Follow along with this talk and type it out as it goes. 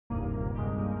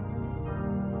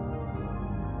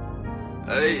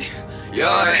Hey,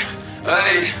 yeah,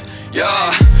 hey,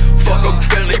 yeah. Fuck a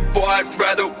Bentley, boy, I'd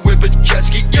rather whip a jet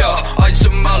ski, yeah. Ice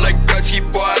him out like Gretzky,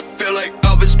 boy, I feel like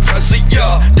Elvis Presley,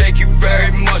 yeah. Thank you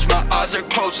very much, my eyes are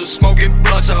closed to smoking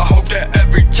blunts. I hope that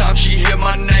every time she hear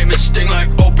my name it sting like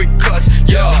open cuts,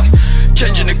 yeah.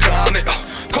 Changing the climate,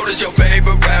 cold as your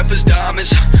favorite rapper's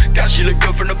diamonds. God, she look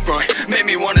good from the front, made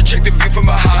me wanna check the view from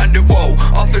behind it, whoa.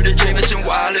 Off of the Jameson,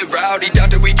 wild and rowdy,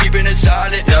 doctor, we keeping it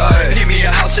silent, yeah. Need me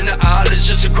a house in the islands,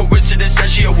 just a coincidence that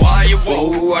she a wire,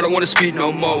 whoa. I don't wanna speak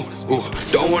no more, ooh,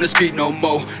 don't wanna speak no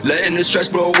more. Letting the stress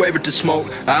blow away with the smoke.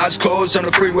 Eyes closed on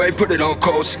the freeway, put it on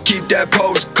coast. Keep that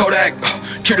pose, Kodak,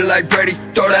 treat it like Brady,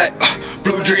 throw that,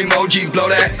 blue dream OG, blow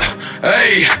that,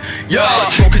 hey, yeah.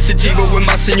 Smoking sativa with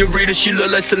my senorita, she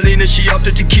look like Selena, she off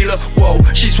the tequila, whoa.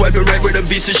 She swiping right with a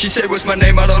visa, she said what's my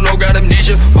name, I don't know, got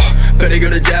amnesia, better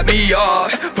gonna dab me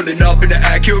off, pulling up in the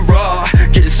Acura,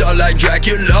 getting soft like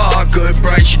Dracula, good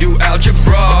brain, she do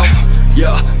algebra,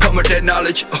 yeah, come with that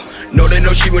knowledge, no they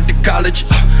know she went to college,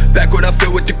 back when I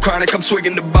feel with the chronic, I'm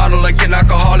swigging the bottle like an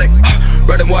alcoholic,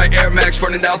 red and white Air Max,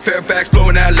 running out Fairfax,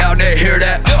 blowing out loud, they hear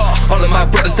that, all of my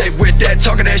brothers, they with that,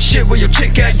 talking that shit where your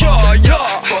chick at, yeah,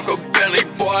 yeah. Fuck a Bentley,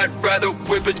 boy, I'd rather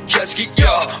whip a jet ski,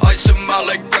 yeah. Ice him out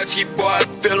like Gretzky, boy, I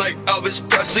feel like Elvis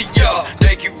Presley, yeah.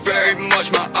 Thank you very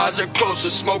much, my eyes are closed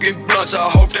to smoking blunts. I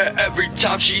hope that every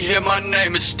time she hear my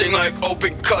name it sting like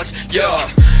open cuts,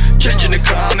 yeah. Changing the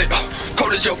climate,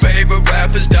 cold as your favorite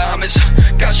rapper's diamonds.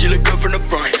 God, she look good from the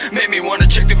front, made me wanna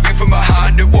check the view from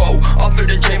behind it, whoa. Off of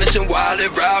the Jameson, wild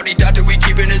and rowdy, doctor, we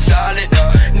keeping it silent.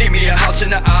 Need me a house in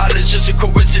the islands, just a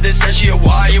coincidence that she a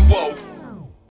wire, whoa.